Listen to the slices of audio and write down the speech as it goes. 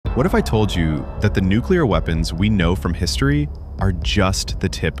What if I told you that the nuclear weapons we know from history are just the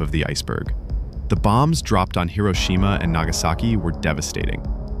tip of the iceberg? The bombs dropped on Hiroshima and Nagasaki were devastating,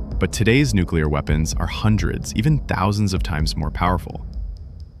 but today's nuclear weapons are hundreds, even thousands of times more powerful.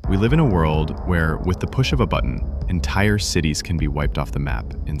 We live in a world where, with the push of a button, entire cities can be wiped off the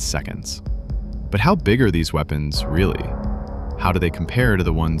map in seconds. But how big are these weapons really? How do they compare to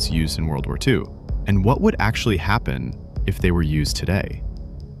the ones used in World War II? And what would actually happen if they were used today?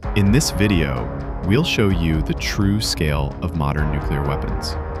 In this video, we'll show you the true scale of modern nuclear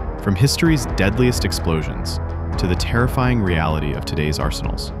weapons, from history's deadliest explosions to the terrifying reality of today's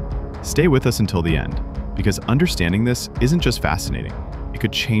arsenals. Stay with us until the end, because understanding this isn't just fascinating, it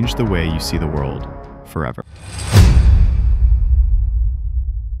could change the way you see the world forever.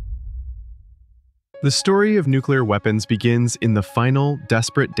 The story of nuclear weapons begins in the final,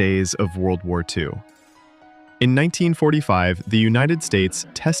 desperate days of World War II. In 1945, the United States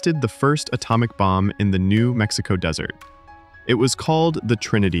tested the first atomic bomb in the New Mexico desert. It was called the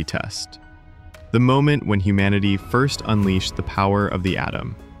Trinity Test, the moment when humanity first unleashed the power of the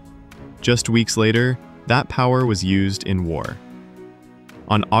atom. Just weeks later, that power was used in war.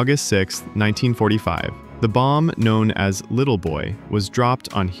 On August 6, 1945, the bomb known as Little Boy was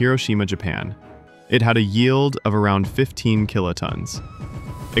dropped on Hiroshima, Japan. It had a yield of around 15 kilotons,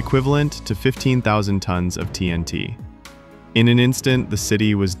 equivalent to 15,000 tons of TNT. In an instant, the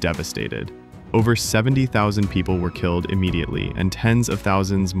city was devastated. Over 70,000 people were killed immediately, and tens of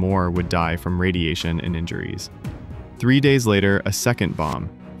thousands more would die from radiation and injuries. 3 days later, a second bomb,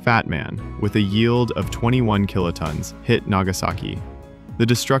 Fat Man, with a yield of 21 kilotons, hit Nagasaki. The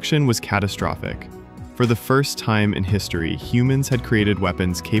destruction was catastrophic. For the first time in history, humans had created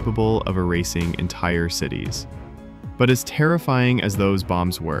weapons capable of erasing entire cities. But as terrifying as those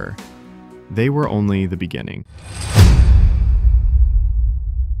bombs were, they were only the beginning.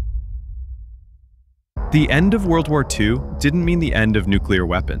 The end of World War II didn't mean the end of nuclear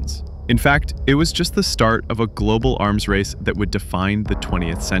weapons. In fact, it was just the start of a global arms race that would define the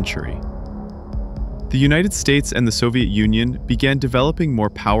 20th century. The United States and the Soviet Union began developing more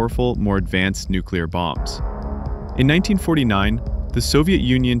powerful, more advanced nuclear bombs. In 1949, the Soviet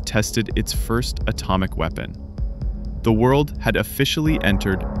Union tested its first atomic weapon. The world had officially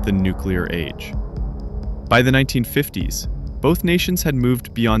entered the nuclear age. By the 1950s, both nations had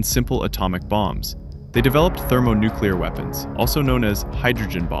moved beyond simple atomic bombs. They developed thermonuclear weapons, also known as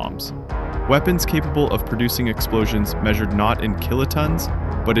hydrogen bombs, weapons capable of producing explosions measured not in kilotons,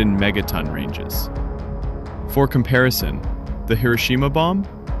 but in megaton ranges. For comparison, the Hiroshima bomb,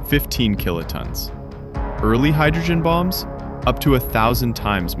 15 kilotons. Early hydrogen bombs, up to 1,000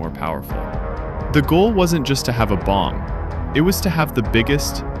 times more powerful. The goal wasn't just to have a bomb, it was to have the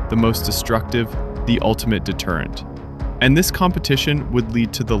biggest, the most destructive, the ultimate deterrent. And this competition would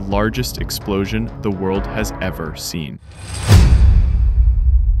lead to the largest explosion the world has ever seen.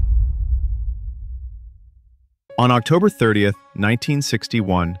 On October 30th,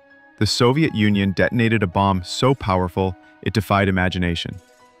 1961, the Soviet Union detonated a bomb so powerful it defied imagination.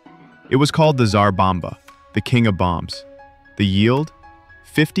 It was called the Tsar Bomba, the king of bombs. The yield?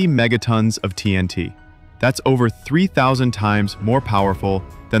 50 megatons of TNT. That's over 3,000 times more powerful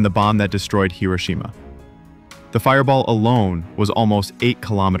than the bomb that destroyed Hiroshima. The fireball alone was almost 8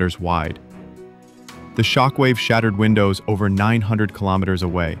 kilometers wide. The shockwave shattered windows over 900 kilometers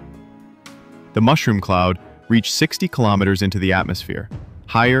away. The mushroom cloud reached 60 kilometers into the atmosphere,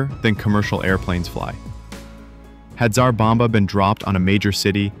 higher than commercial airplanes fly. Had Zar Bomba been dropped on a major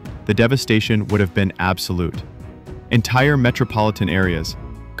city, the devastation would have been absolute. Entire metropolitan areas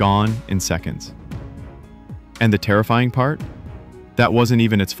gone in seconds. And the terrifying part? That wasn't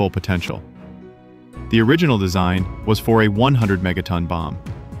even its full potential. The original design was for a 100 megaton bomb,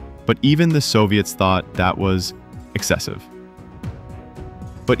 but even the Soviets thought that was excessive.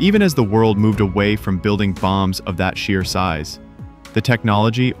 But even as the world moved away from building bombs of that sheer size, the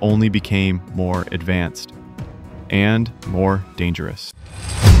technology only became more advanced and more dangerous.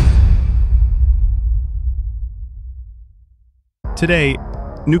 Today,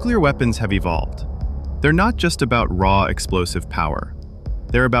 nuclear weapons have evolved. They're not just about raw explosive power.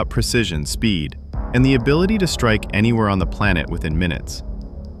 They're about precision, speed, and the ability to strike anywhere on the planet within minutes.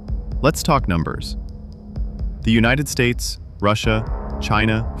 Let's talk numbers. The United States, Russia,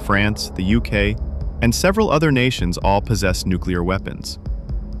 China, France, the UK, and several other nations all possess nuclear weapons.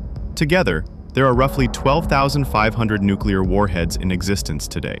 Together, there are roughly 12,500 nuclear warheads in existence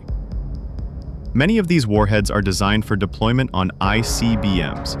today. Many of these warheads are designed for deployment on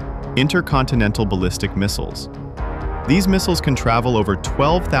ICBMs, intercontinental ballistic missiles. These missiles can travel over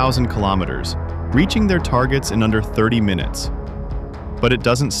 12,000 kilometers, reaching their targets in under 30 minutes. But it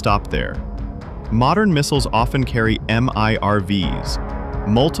doesn't stop there. Modern missiles often carry MIRVs,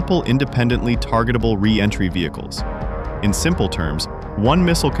 multiple independently targetable re-entry vehicles. In simple terms, one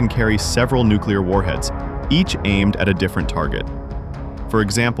missile can carry several nuclear warheads, each aimed at a different target. For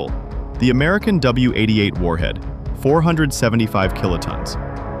example, the American W-88 warhead, 475 kilotons.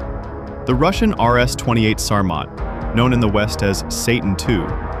 The Russian RS-28 Sarmat, known in the West as Satan II,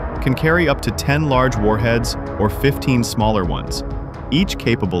 can carry up to 10 large warheads or 15 smaller ones, each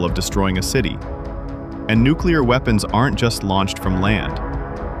capable of destroying a city. And nuclear weapons aren't just launched from land.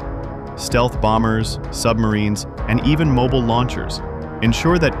 Stealth bombers, submarines, and even mobile launchers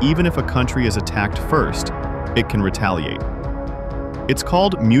ensure that even if a country is attacked first, it can retaliate. It's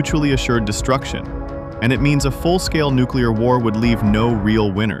called mutually assured destruction, and it means a full-scale nuclear war would leave no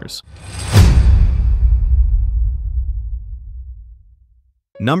real winners.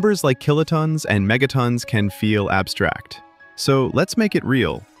 Numbers like kilotons and megatons can feel abstract. So let's make it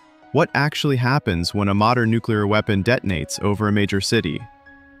real. What actually happens when a modern nuclear weapon detonates over a major city?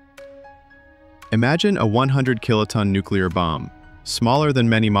 Imagine a 100-kiloton nuclear bomb, smaller than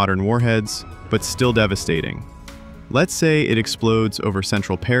many modern warheads, but still devastating. Let's say it explodes over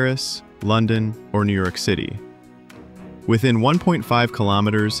central Paris, London, or New York City. Within 1.5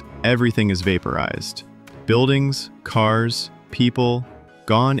 kilometers, everything is vaporized. Buildings, cars, people,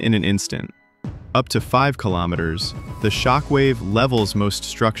 gone in an instant. Up to 5 kilometers, the shockwave levels most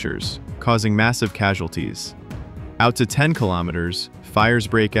structures, causing massive casualties. Out to 10 kilometers, fires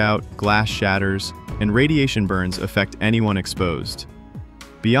break out, glass shatters, and radiation burns affect anyone exposed.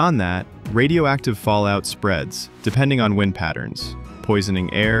 Beyond that, radioactive fallout spreads, depending on wind patterns,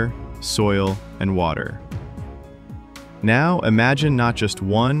 poisoning air, soil, and water. Now imagine not just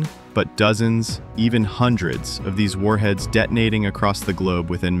one, but dozens, even hundreds of these warheads detonating across the globe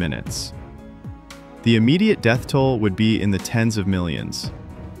within minutes. The immediate death toll would be in the tens of millions.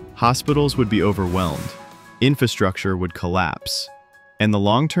 Hospitals would be overwhelmed, infrastructure would collapse, and the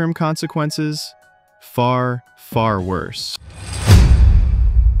long-term consequences? Far, far worse.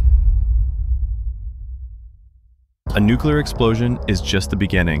 A nuclear explosion is just the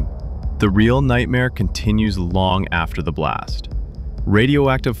beginning. The real nightmare continues long after the blast.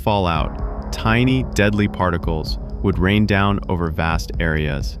 Radioactive fallout, tiny, deadly particles, would rain down over vast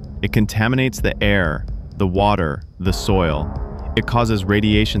areas. It contaminates the air, the water, the soil. It causes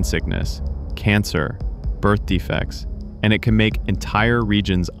radiation sickness, cancer, birth defects, and it can make entire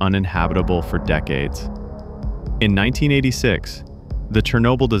regions uninhabitable for decades. In 1986, the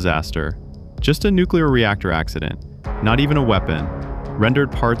Chernobyl disaster, just a nuclear reactor accident, not even a weapon,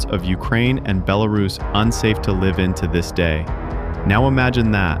 rendered parts of Ukraine and Belarus unsafe to live in to this day. Now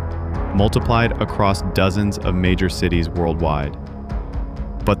imagine that, multiplied across dozens of major cities worldwide.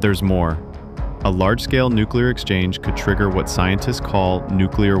 But there's more. A large-scale nuclear exchange could trigger what scientists call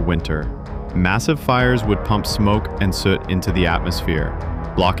nuclear winter. Massive fires would pump smoke and soot into the atmosphere,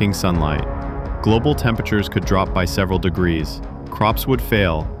 blocking sunlight. Global temperatures could drop by several degrees, crops would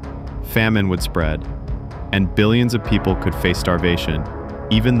fail, famine would spread, and billions of people could face starvation,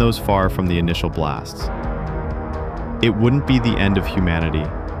 even those far from the initial blasts. It wouldn't be the end of humanity,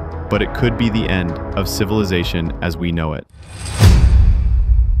 but it could be the end of civilization as we know it.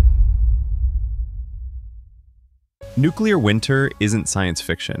 Nuclear winter isn't science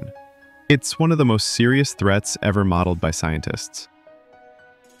fiction. It's one of the most serious threats ever modeled by scientists.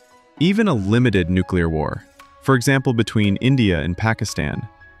 Even a limited nuclear war, for example between India and Pakistan,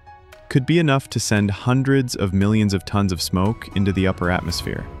 could be enough to send hundreds of millions of tons of smoke into the upper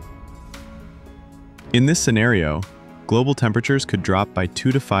atmosphere. In this scenario, global temperatures could drop by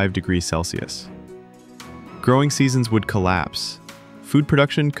 2 to 5 degrees Celsius. Growing seasons would collapse. Food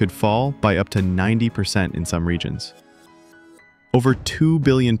production could fall by up to 90% in some regions. Over 2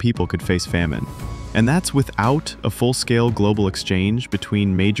 billion people could face famine, and that's without a full-scale global exchange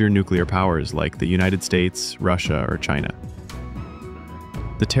between major nuclear powers like the United States, Russia, or China.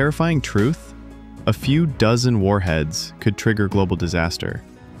 The terrifying truth? A few dozen warheads could trigger global disaster.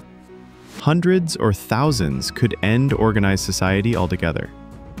 Hundreds or thousands could end organized society altogether.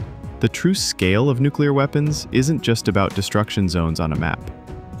 The true scale of nuclear weapons isn't just about destruction zones on a map.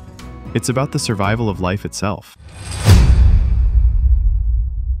 It's about the survival of life itself.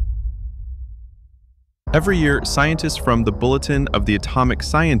 Every year, scientists from the Bulletin of the Atomic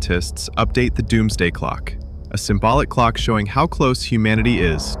Scientists update the Doomsday Clock, a symbolic clock showing how close humanity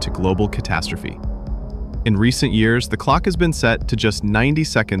is to global catastrophe. In recent years, the clock has been set to just 90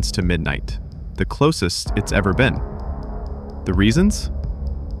 seconds to midnight, the closest it's ever been. The reasons?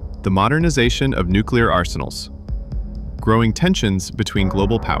 The modernization of nuclear arsenals, growing tensions between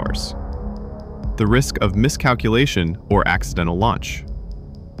global powers, the risk of miscalculation or accidental launch,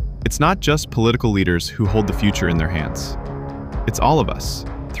 It's not just political leaders who hold the future in their hands. It's all of us,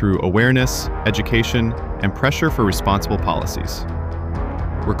 through awareness, education, and pressure for responsible policies.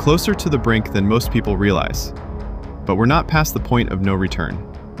 We're closer to the brink than most people realize, but we're not past the point of no return,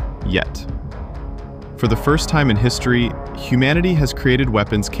 yet. For the first time in history, humanity has created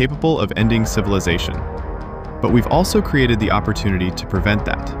weapons capable of ending civilization. But we've also created the opportunity to prevent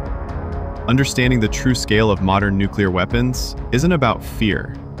that. Understanding the true scale of modern nuclear weapons isn't about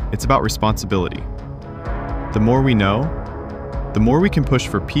fear, it's about responsibility. The more we know, the more we can push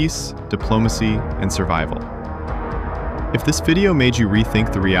for peace, diplomacy, and survival. If this video made you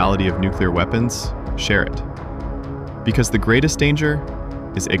rethink the reality of nuclear weapons, share it. Because the greatest danger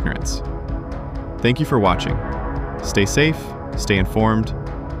is ignorance. Thank you for watching. Stay safe, stay informed,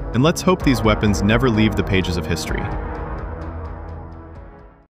 and let's hope these weapons never leave the pages of history.